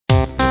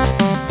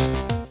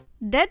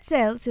Dead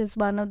Cells is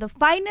one of the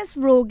finest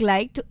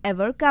roguelike to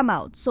ever come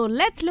out. So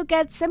let's look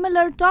at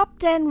similar top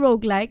 10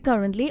 roguelike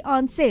currently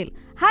on sale.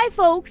 Hi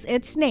folks,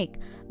 it's Snake.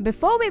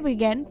 Before we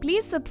begin,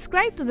 please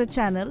subscribe to the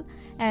channel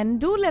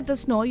and do let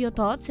us know your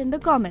thoughts in the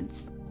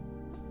comments.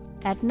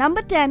 At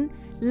number 10,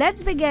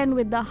 let's begin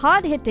with the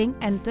hard-hitting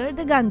Enter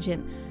the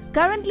Gungeon.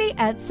 Currently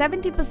at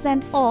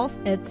 70% off,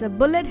 it's a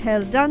bullet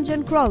hell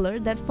dungeon crawler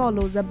that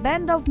follows a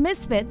band of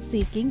misfits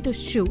seeking to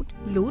shoot,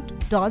 loot,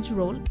 dodge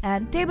roll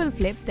and table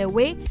flip their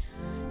way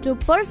to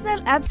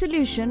personal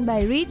absolution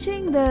by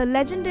reaching the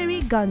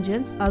legendary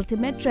Gungeon's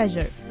ultimate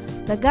treasure.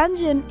 The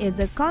Gungeon is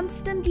a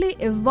constantly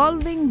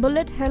evolving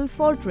bullet hell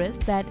fortress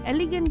that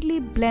elegantly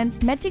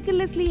blends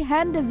meticulously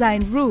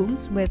hand-designed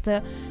rooms with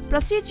a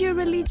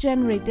procedurally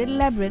generated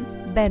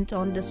labyrinth bent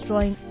on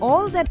destroying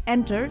all that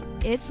enter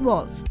its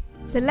walls.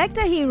 Select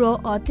a hero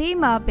or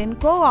team up in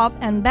co-op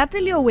and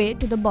battle your way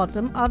to the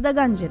bottom of the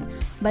Gungeon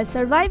by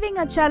surviving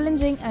a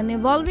challenging and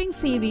evolving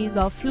series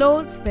of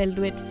floors filled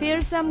with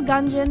fearsome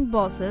Gungeon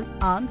bosses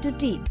armed to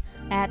teeth.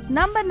 At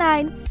number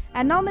 9,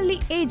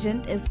 Anomaly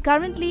Agent is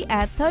currently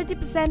at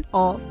 30%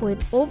 off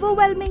with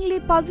overwhelmingly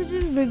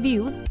positive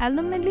reviews.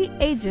 Anomaly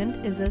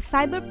Agent is a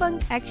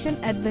cyberpunk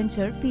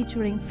action-adventure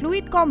featuring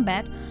fluid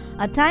combat,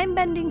 a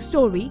time-bending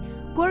story,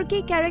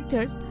 quirky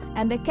characters,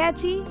 and a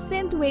catchy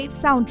synthwave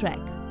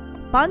soundtrack.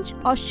 Punch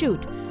or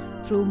shoot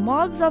through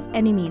mobs of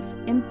enemies.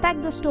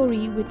 Impact the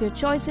story with your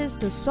choices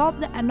to solve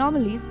the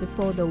anomalies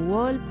before the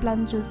world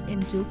plunges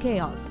into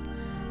chaos.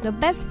 The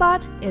best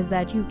part is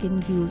that you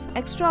can use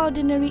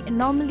extraordinary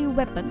anomaly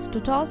weapons to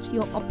toss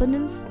your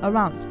opponents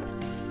around.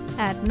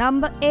 At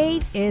number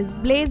 8 is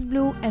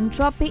BlazBlue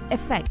Entropy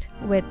Effect.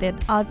 With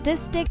its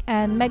artistic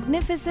and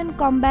magnificent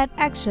combat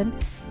action,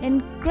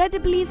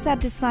 incredibly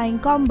satisfying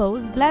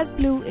combos,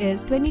 BlazBlue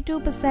is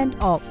 22%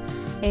 off.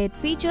 It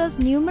features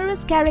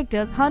numerous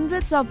characters,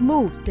 hundreds of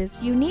moves.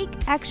 This unique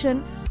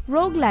action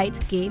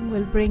roguelite game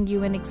will bring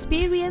you an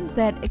experience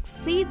that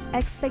exceeds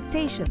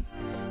expectations.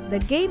 The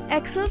game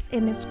excels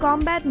in its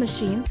combat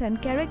machines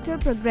and character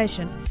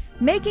progression,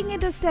 making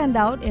it a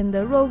standout in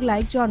the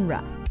roguelite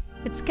genre.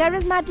 Its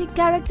charismatic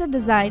character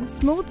design,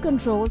 smooth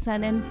controls,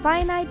 and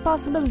infinite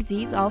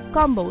possibilities of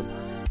combos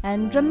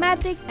and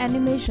dramatic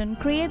animation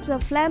creates a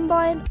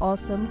flamboyant,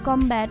 awesome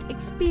combat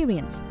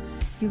experience.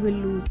 You will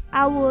lose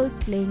hours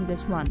playing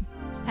this one.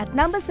 At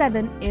number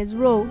 7 is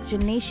Rogue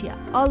Genesia.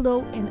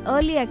 Although in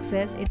early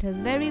access it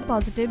has very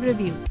positive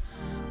reviews,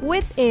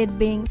 with it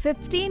being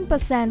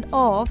 15%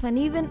 off and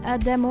even a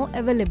demo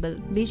available.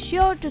 Be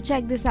sure to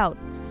check this out.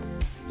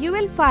 You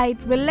will fight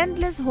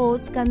relentless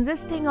hordes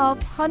consisting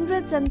of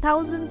hundreds and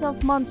thousands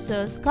of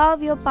monsters,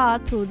 carve your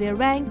path through their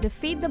ranks,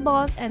 defeat the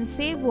boss and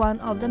save one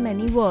of the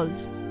many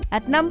worlds.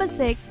 At number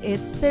 6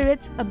 is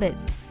Spirit's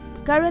Abyss.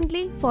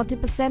 Currently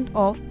 40%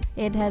 off,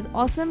 it has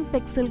awesome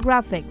pixel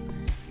graphics.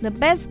 The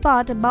best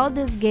part about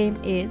this game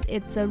is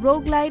it's a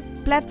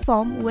roguelite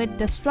platform with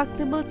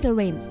destructible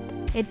terrain.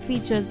 It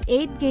features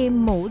 8 game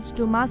modes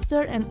to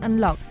master and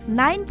unlock,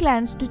 9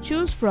 clans to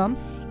choose from,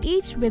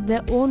 each with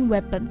their own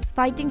weapons,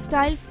 fighting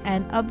styles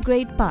and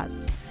upgrade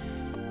paths.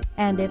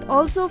 And it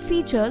also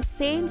features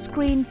same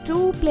screen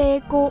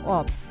 2-player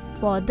co-op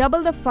for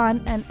double the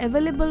fun and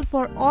available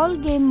for all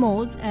game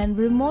modes and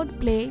remote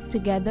play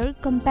together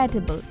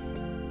compatible.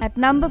 At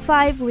number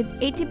 5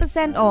 with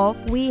 80% off,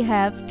 we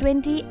have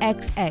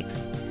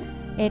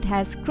 20XX. It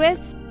has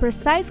crisp,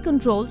 precise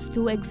controls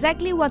to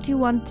exactly what you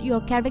want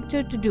your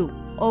character to do.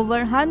 Over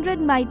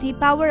 100 mighty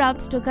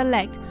power-ups to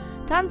collect,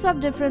 tons of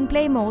different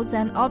play modes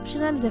and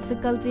optional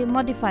difficulty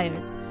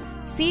modifiers,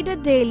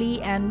 seeded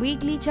daily and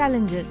weekly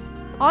challenges.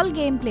 All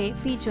gameplay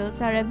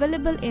features are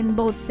available in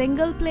both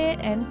single player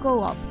and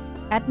co-op.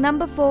 At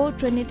number 4,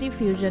 Trinity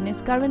Fusion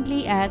is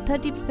currently at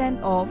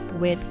 30% off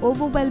with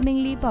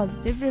overwhelmingly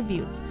positive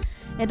reviews.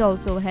 It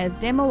also has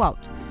demo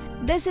out.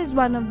 This is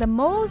one of the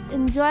most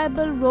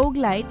enjoyable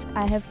roguelites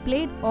I have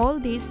played all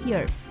this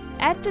year.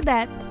 Add to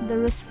that the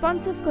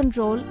responsive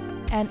control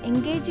and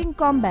engaging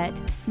combat.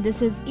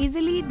 This is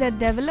easily the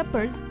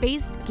developer's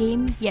best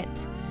game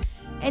yet.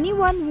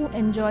 Anyone who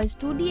enjoys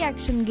 2D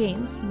action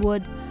games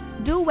would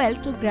do well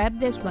to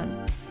grab this one.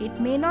 It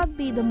may not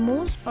be the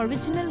most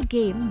original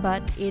game,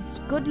 but it's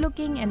good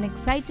looking and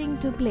exciting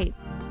to play.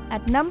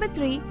 At number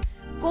 3,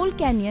 Colt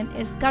Canyon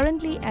is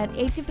currently at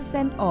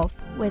 80% off.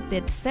 With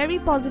its very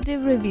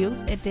positive reviews,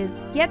 it is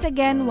yet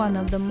again one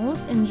of the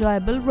most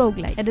enjoyable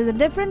roguelike. It is a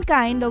different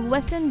kind of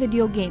Western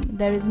video game.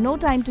 There is no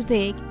time to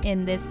take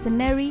in this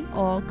scenario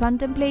or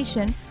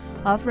contemplation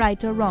of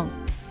right or wrong.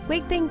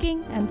 Quick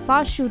thinking and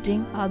fast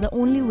shooting are the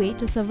only way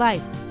to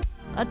survive.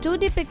 A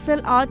 2D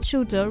pixel art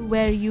shooter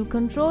where you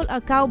control a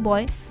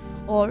cowboy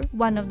or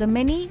one of the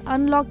many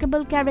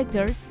unlockable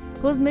characters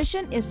whose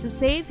mission is to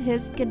save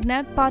his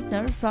kidnapped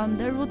partner from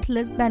the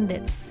ruthless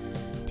bandits.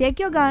 Take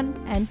your gun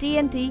and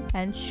TNT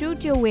and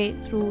shoot your way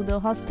through the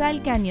hostile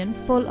canyon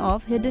full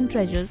of hidden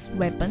treasures,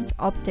 weapons,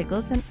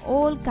 obstacles and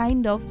all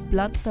kind of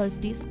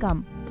bloodthirsty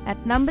scum.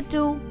 At number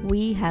 2,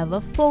 we have a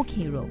folk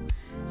hero.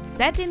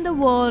 Set in the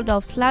world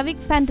of Slavic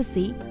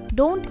fantasy,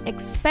 don't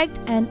expect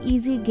an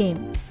easy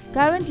game.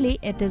 Currently,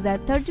 it is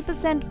at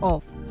 30%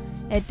 off.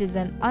 It is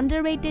an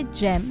underrated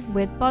gem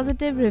with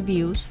positive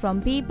reviews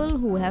from people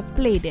who have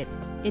played it.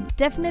 It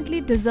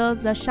definitely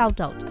deserves a shout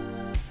out.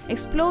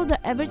 Explore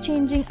the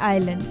ever-changing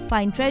island,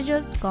 find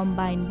treasures,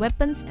 combine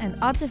weapons and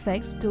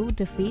artifacts to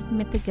defeat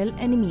mythical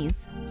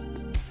enemies.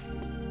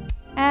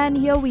 And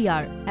here we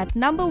are. At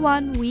number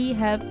 1, we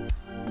have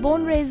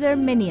Bone Raiser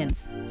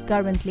Minions.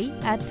 Currently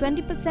at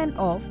 20%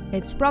 off,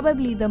 it's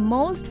probably the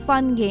most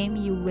fun game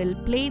you will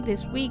play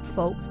this week,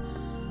 folks.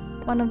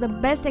 One of the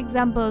best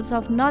examples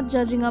of not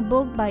judging a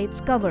book by its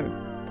cover.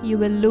 You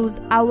will lose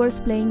hours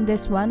playing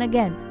this one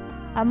again.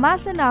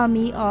 Amass an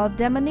army of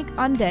demonic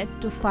undead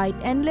to fight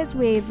endless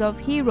waves of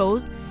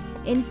heroes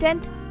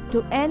intent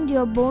to end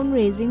your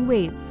bone-raising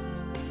waves.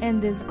 In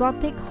this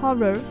gothic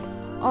horror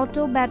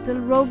auto-battle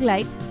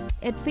roguelite,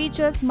 it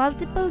features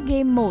multiple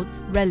game modes,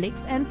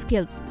 relics and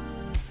skills.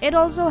 It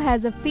also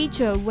has a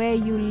feature where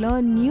you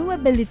learn new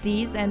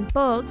abilities and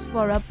perks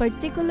for a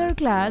particular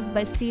class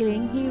by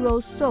stealing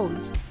heroes'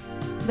 souls.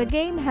 The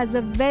game has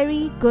a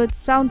very good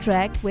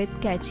soundtrack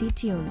with catchy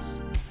tunes.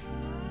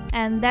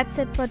 And that's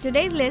it for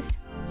today's list.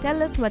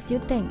 Tell us what you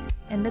think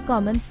in the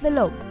comments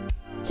below.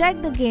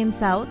 Check the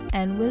games out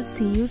and we'll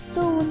see you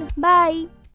soon. Bye!